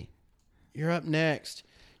 Casey, you're up next.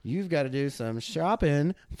 You've got to do some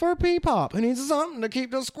shopping for Peepop, who needs something to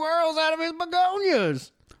keep the squirrels out of his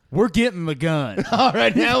begonias. We're getting the gun. All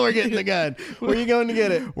right, now we're getting the gun. Where are you going to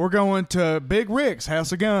get it? We're going to Big Rick's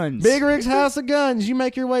House of Guns. Big Rick's House of Guns. You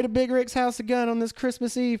make your way to Big Rick's House of Gun on this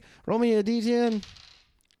Christmas Eve. Roll me a D10.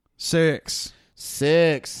 6.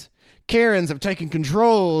 6. Karens have taken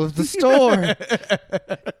control of the store.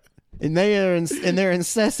 And their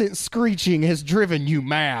incessant screeching has driven you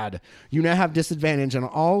mad. You now have disadvantage on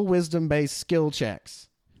all wisdom-based skill checks.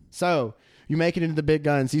 So, you make it into the big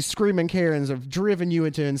guns. These screaming Karens have driven you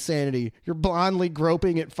into insanity. You're blindly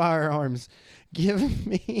groping at firearms. Give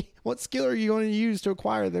me... What skill are you going to use to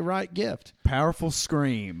acquire the right gift? Powerful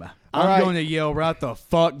scream. All I'm right. going to yell right the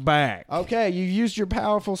fuck back. Okay, you used your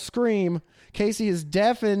powerful scream. Casey is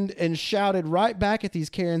deafened and shouted right back at these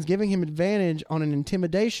Karens, giving him advantage on an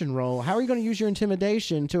intimidation roll. How are you going to use your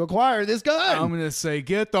intimidation to acquire this gun? I'm going to say,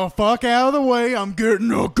 get the fuck out of the way. I'm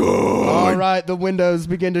getting a gun. All right, the windows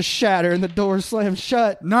begin to shatter and the doors slam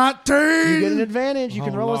shut. Not 10. You get an advantage. You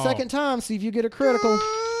can Oh, roll a no. second time, see if you get a critical.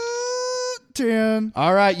 10.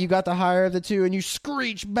 All right, you got the higher of the two, and you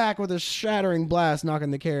screech back with a shattering blast,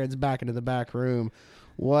 knocking the Karens back into the back room.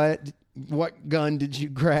 What gun did you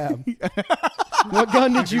grab? What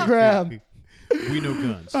gun did you grab? We know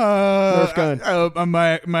guns. Nerf gun. A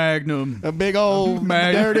Magnum. A big old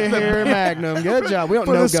Magnum. dirty hairy Magnum. Good job. We don't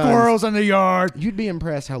For know the guns. squirrels in the yard. You'd be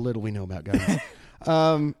impressed how little we know about guns.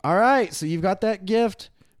 All right, so you've got that gift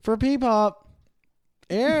for Peepop.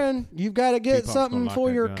 Aaron, you've got to get Peepaw's something gonna like for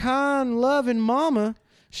that your gun. kind, loving mama.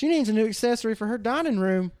 She needs a new accessory for her dining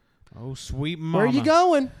room. Oh, sweet mama. Where are you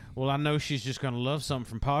going? Well, I know she's just going to love something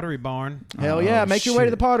from Pottery Barn. Hell yeah. Make your way to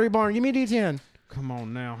shit. the Pottery Barn. Give me a D10. Come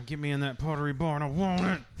on now. Get me in that Pottery Barn. I want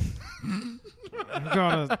it. I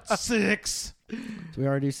got a 6. So we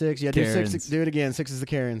already do 6. Yeah, do 6. Karens. Do it again. 6 is the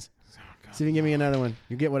Karens. See if you can give me another one.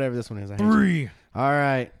 You get whatever this one is. I hate you. 3. All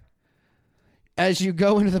right. As you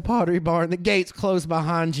go into the Pottery Barn, the gates close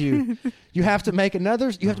behind you. You have to make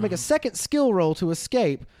a second skill roll to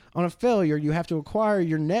escape. On a failure, you have to acquire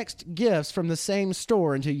your next gifts from the same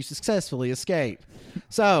store until you successfully escape.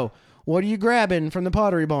 So, what are you grabbing from the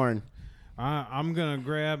Pottery Barn? I'm going to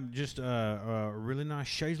grab just a really nice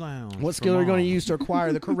chaise lounge. What for skill are you going to Mom. use to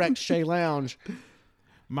acquire the correct Shea Lounge?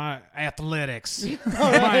 My athletics.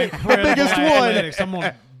 My incredible biggest one. athletics. I'm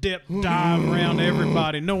going to dive around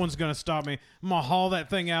everybody. No one's going to stop me. I'm going to haul that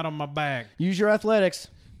thing out on my back. Use your athletics.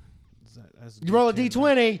 That's You roll a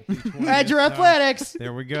D10. D20. Add your So, athletics.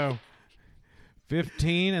 There we go.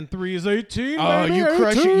 15 and 3 is 18. Oh, baby, you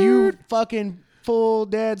crush it. 18. You fucking full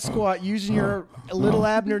dead squat using your little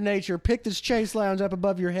Abner nature. Pick this Chase Lounge up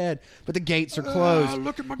above your head, but the gates are closed.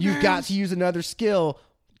 look at my You've got games. to use another skill.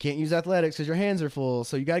 Can't use athletics because your hands are full.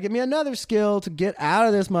 So you got to give me another skill to get out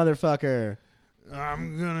of this motherfucker.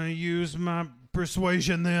 I'm going to use my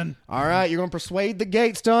persuasion then. All right, you're going to persuade the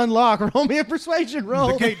gates to unlock. Roll me a persuasion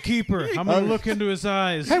roll. The gatekeeper. I'm going to look into his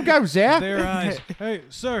eyes. How goes that? Their eyes. Hey,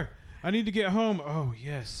 sir, I need to get home. Oh,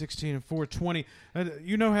 yes, 16 and 4, 20.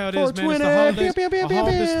 You know how it is, man. It's the 420. holidays. Pew, pew, pew, I hauled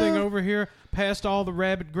pew, this pew. thing over here past all the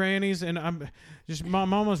rabid grannies, and I'm just, my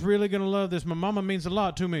mama's really going to love this. My mama means a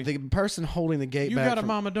lot to me. The person holding the gate You back got a from-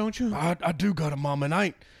 mama, don't you? I do got a mama, and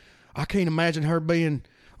I can't imagine her being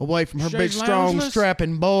away from her big, Shea strong, loungeless?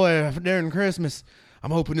 strapping boy during Christmas. I'm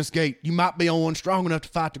hoping this gate. You might be on one strong enough to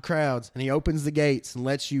fight the crowds. And he opens the gates and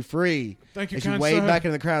lets you free. Thank you, as you kind wade sir. back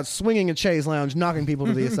into the crowd, swinging a Chase Lounge, knocking people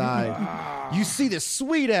to the side. You see this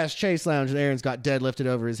sweet-ass Chase Lounge, and Aaron's got deadlifted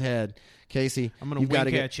over his head. Casey, I'm going to you've got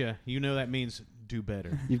wink to at you. You know that means do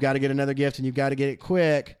better. You've got to get another gift, and you've got to get it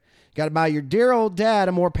quick. Got to buy your dear old dad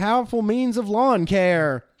a more powerful means of lawn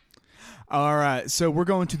care. All right, so we're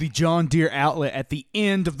going to the John Deere outlet at the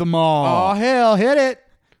end of the Oh, mall. hell, hit it.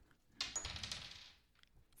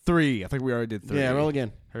 3. I think we already did 3. Yeah, roll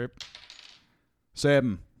again.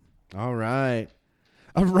 7. All right.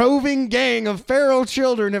 A roving gang of feral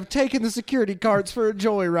children have taken the security carts for a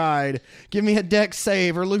joyride. Give me a deck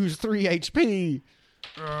save or lose 3 HP.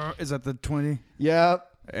 Is that the 20? Yep.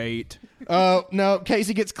 8. Oh, no.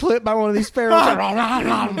 Casey gets clipped by one of these feral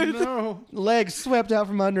children. No. Legs swept out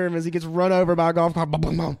from under him as he gets run over by a golf cart. Boom,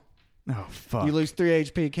 boom, boom. Oh, fuck. You lose 3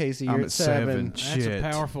 HP, Casey. You're I'm at at 7. 7. That's Shit. a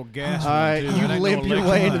powerful gas. All right, one, too. you That ain't limp no your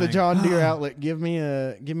way into the electrifying. John Deere outlet. Give me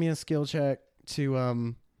a skill check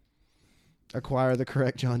to acquire the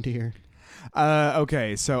correct John Deere.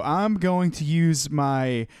 Okay, so I'm going to use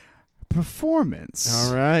my performance.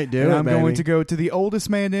 All right, do And it, I'm baby. going to go to the oldest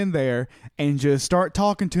man in there and just start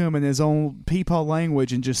talking to him in his own peepaw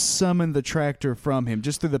language and just summon the tractor from him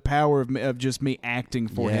just through the power of just me acting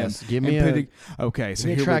for Yes, him. give me and a- putting, okay, so Give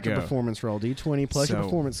me a here we tractor go. performance roll. D20 plus your So-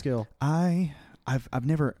 performance skill. I've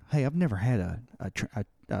never had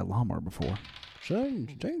a lawnmower before. Son,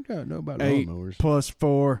 ain't got no about 8 lawnmowers. plus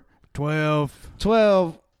 4, 12.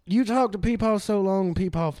 12. You talk to Peepaw so long,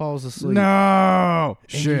 Peepaw falls asleep. No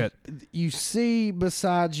And shit. You see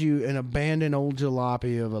beside you an abandoned old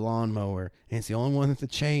jalopy of a lawnmower, and it's the only one that the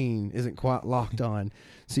chain isn't quite locked on.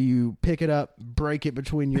 So you pick it up, break it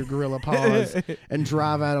between your gorilla paws, and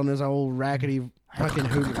drive out on this old rackety fucking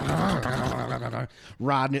hoover,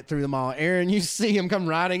 riding it through the mall. Aaron, you see him come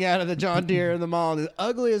riding out of the John Deere in the mall, the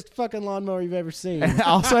ugliest fucking lawnmower you've ever seen. I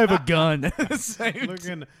also have a gun. at the same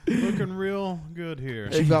Looking real good here.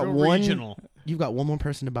 You've got Real one. regional. You've got one more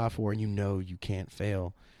person to buy for, and you know you can't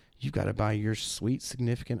fail. You've got to buy your sweet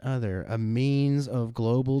significant other a means of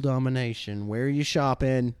global domination. Where are you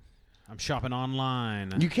shopping? I'm shopping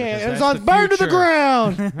online. You can't. because that's Amazon's the burned to the future.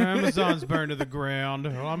 ground. Amazon's burned to the ground.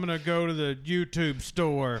 Well, I'm going to go to the YouTube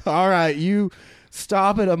store. All right, you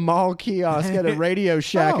stop at a mall kiosk at a Radio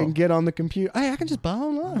Shack Oh. and get on the computer. Hey, I can just buy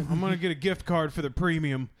online. I'm going to get a gift card for the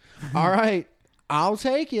premium. All right, I'll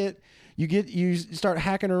take it. You start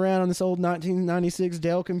hacking around on this old 1996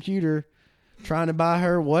 Dell computer, trying to buy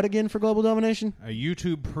her what again for global domination? A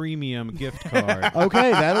YouTube premium gift card.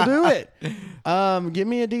 Okay, that'll do it. Give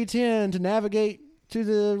me a D10 to navigate to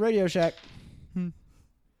the Radio Shack.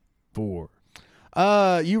 4.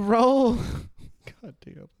 You roll. God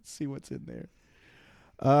damn. Let's see what's in there.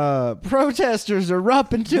 Protesters are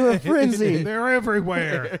up into a frenzy. They're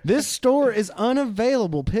everywhere. This store is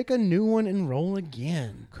unavailable. Pick a new one and roll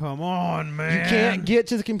again. Come on, man. You can't get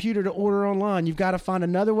to the computer to order online. You've got to find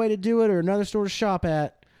another way to do it or another store to shop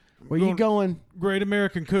at. Where you going? Great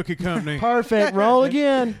American Cookie Company. Perfect. Roll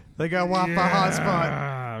again. They got Wi-Fi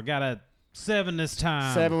hotspot. Got a 7 this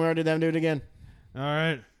time. 7. We already did them. Do it again. All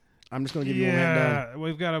right. I'm just going to give you one. We haven't done.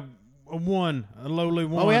 We've got a 1, a lowly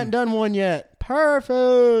 1. Oh, we hadn't done one yet.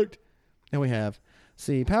 Perfect. Now we have.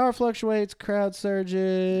 See, power fluctuates, crowd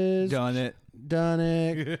surges. Done it. Done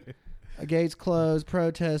it. Gates closed,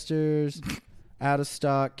 protesters, out of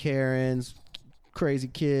stock, Karens, crazy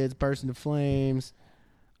kids, burst into flames.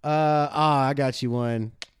 I got you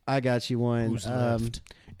one. Who's left?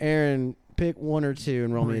 Aaron, pick 1 or 2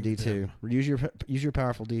 and roll me a Bring D2. Use your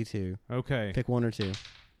powerful D2. Okay. Pick 1 or 2.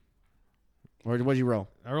 Or what'd you roll?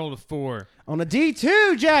 I rolled a 4. On a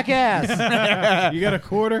D2, jackass! You got a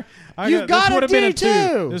quarter? You got a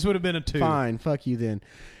D2! This would have been a 2. Fine, fuck you then.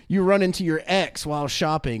 You run into your ex while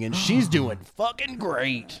shopping, and she's doing fucking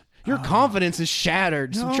great. Your confidence is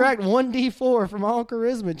shattered. Subtract 1d4 from all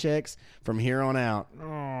charisma checks from here on out.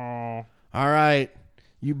 Oh. All right.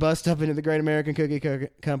 You bust up into the Great American Cookie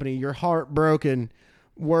Company. Your heart broken.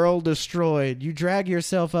 World destroyed. You drag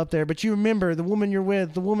yourself up there, but you remember the woman you're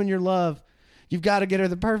with, the woman you love. You've got to get her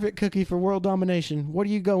the perfect cookie for world domination. What are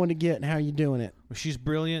you going to get, and how are you doing it? Well, she's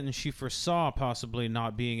brilliant, and she foresaw possibly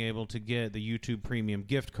not being able to get the YouTube Premium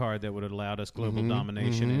gift card that would have allowed us global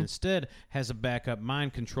domination, and instead has a backup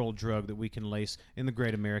mind control drug that we can lace in the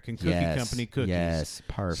Great American Cookie Company cookies. Yes,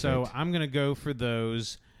 perfect. So I'm going to go for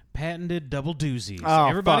those patented double doozies. Oh,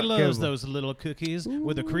 Everybody fuck, loves good one. those little cookies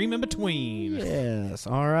with the cream in between. Yes.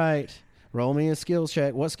 All right. Roll me a skills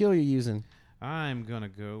check. What skill are you using I'm going to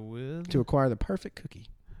go with... to acquire the perfect cookie?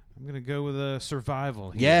 I'm going to go with a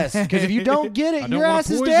survival here. Yes, because if you don't get I it, don't your want ass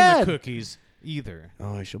to is poison dead. the cookies either.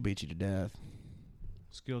 Oh, she'll beat you to death.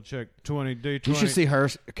 Skill check 20, D20. You should see her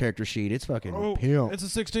character sheet. It's fucking pimp. It's a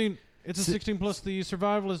 16. It's a 16 plus the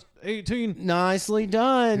survival is 18. Nicely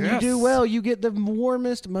done. Yes. You do well. You get the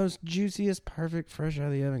warmest, most juiciest, perfect, fresh out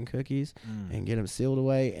of the oven cookies and get them sealed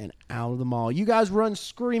away and out of the mall. You guys run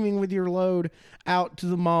screaming with your load out to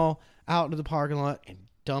the mall, out to the parking lot, and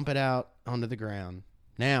dump it out onto the ground.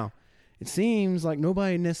 Now, it seems like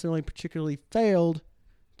nobody necessarily particularly failed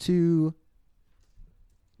to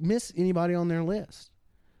miss anybody on their list.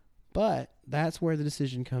 But that's where the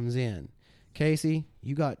decision comes in. Casey,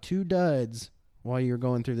 you got 2 duds while you're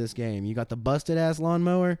going through this game. You got the busted-ass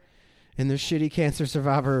lawnmower and the shitty cancer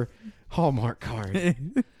survivor Hallmark card.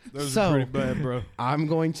 Those So- are pretty bad, bro. I'm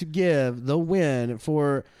going to give the win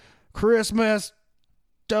for Christmas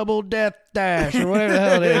Double Death Dash or whatever the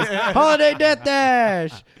hell it is. Holiday Death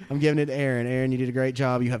Dash. I'm giving it to Aaron. Aaron, you did a great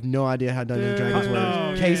job. You have no idea how Dungeons & Dragons Dude,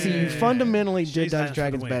 works. no, Casey, yeah. you fundamentally did Chase Dungeons Hash &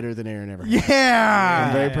 Dragons for the win. better than Aaron ever has. I'm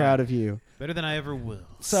Yeah. very proud of you. Better than I ever will.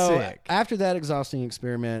 So Sick. after that exhausting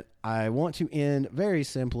experiment, I want to end very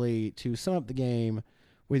simply to sum up the game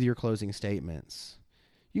with your closing statements.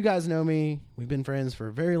 You guys know me. We've been friends for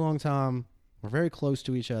a very long time. We're very close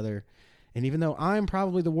to each other. And even though I'm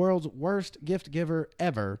probably the world's worst gift giver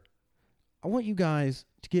ever, I want you guys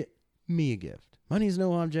to get me a gift. Money is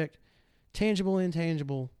no object. Tangible,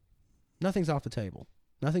 intangible. Nothing's off the table.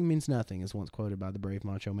 Nothing means nothing, is once quoted by the brave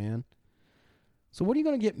macho man. So what are you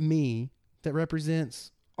going to get me that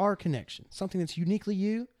represents our connection? Something that's uniquely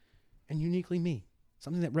you and uniquely me.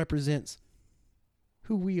 Something that represents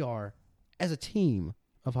who we are as a team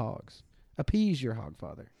of hogs. Appease your hog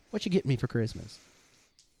father. What you get me for Christmas?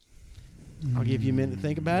 I'll give you a minute to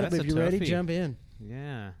think about it, That's but if a you're ready, toughie. jump in.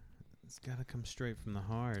 Yeah. It's got to come straight from the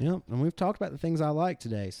heart. Yep, and we've talked about the things I like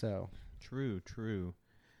today, so. True.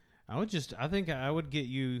 I think I would get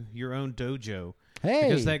you your own dojo. Hey!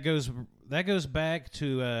 Because that goes back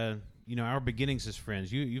to our beginnings as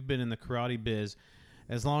friends. You've been in the karate biz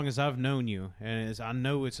as long as I've known you, and as I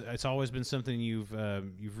know it's always been something you've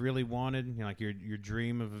really wanted. You know, like your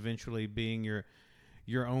dream of eventually being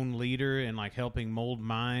your own leader and like helping mold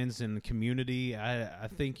minds in the community. I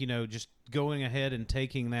think just going ahead and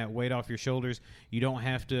taking that weight off your shoulders. You don't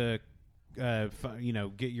have to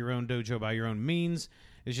get your own dojo by your own means.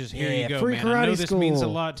 It's just here Yeah, you go, free man. I know karate this means a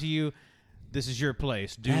school. lot to you. This is your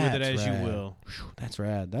place. Do with it That's as rad. you will. That's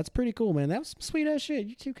rad. That's pretty cool, man. That was some sweet ass shit.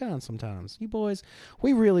 You too kind sometimes. You boys,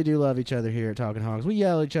 we really do love each other here at Talking Hogs. We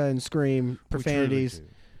yell at each other and scream profanities, We truly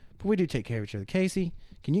do. but we do take care of each other. Casey,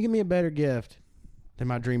 can you give me a better gift than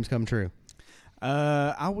my dreams come true?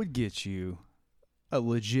 I would get you a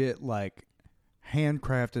legit, like,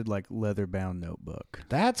 handcrafted, like, leather-bound notebook.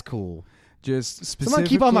 That's cool. Just specifically. Somebody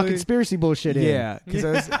keep all my conspiracy bullshit in. Yeah,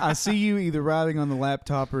 because I see you either writing on the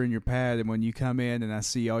laptop or in your pad, and when you come in and I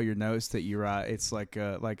see all your notes that you write, it's like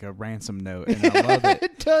a ransom note, and I love it.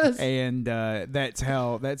 It does. And that's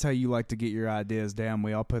how you like to get your ideas down.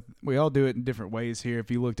 We all do it in different ways here. If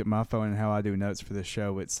you looked at my phone and how I do notes for the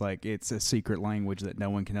show, it's like it's a secret language that no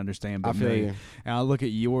one can understand but I feel me. you. And I look at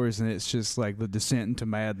yours, and it's just like the descent into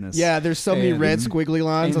madness. Yeah, there's so many red squiggly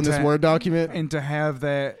lines on this Word document. And to have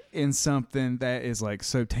that in something that is like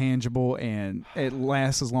so tangible and it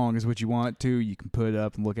lasts as long as what you want to, you can put it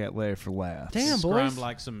up and look at later for laughs. Damn, Describe boys.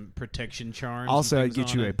 like some protection charms. Also, and I'd things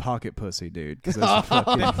get you on a it. pocket pussy, dude, because that's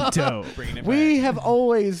fucking dope. Bringing it We back. have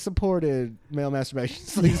always supported male masturbation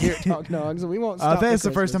sleeves here at Talk Nogs, and we won't stop. That's for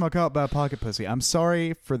the first time Christmas. I caught by a pocket pussy. I'm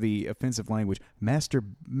sorry for the offensive language.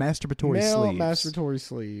 Masturbatory Male sleeves. masturbatory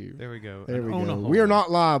sleeve. There we go. There we Own a go. hole. We are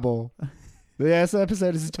not liable. This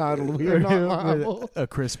episode is titled "We Are Not Liable." A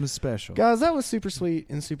Christmas special. Guys, that was super sweet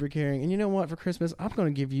and super caring. And you know what? For Christmas, I'm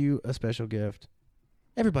going to give you a special gift.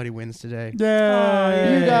 Everybody wins today.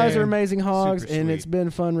 Yeah. You guys are amazing hogs, Super and sweet. it's been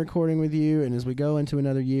fun recording with you. And as we go into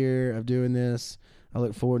another year of doing this, I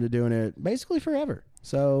look forward to doing it basically forever.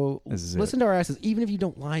 So This is listen to our asses, even if you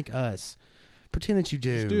don't like us. Pretend that you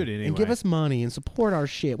do. Just do it And give anyway. us money and support our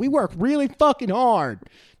shit. We work really fucking hard.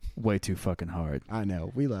 Way too fucking hard. I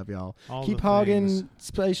know. We love y'all. All Keep the hogging things.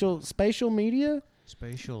 spatial media.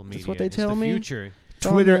 Spatial media. what they It's tell the me. Future.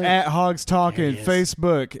 Twitter On the- at Hogs Talking, Yes.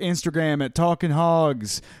 Facebook, Instagram at Talking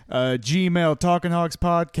Hogs, Gmail, Talking Hogs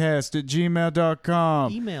Podcast at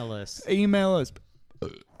gmail.com. Email us. Email us.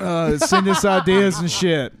 Send us ideas and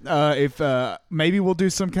shit. If maybe we'll do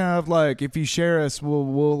some kind of like if you share us,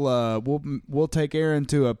 we'll take Aaron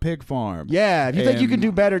to a pig farm. Yeah, if you think you can And-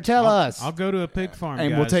 do better, tell us. I'll go to a pig farm, And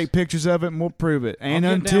guys. we'll take pictures of it and we'll prove it. And get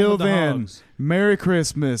down until with the then, hogs. Merry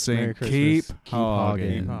Christmas and Merry Christmas. keep Keep hogging.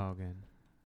 hogging. Keep hogging.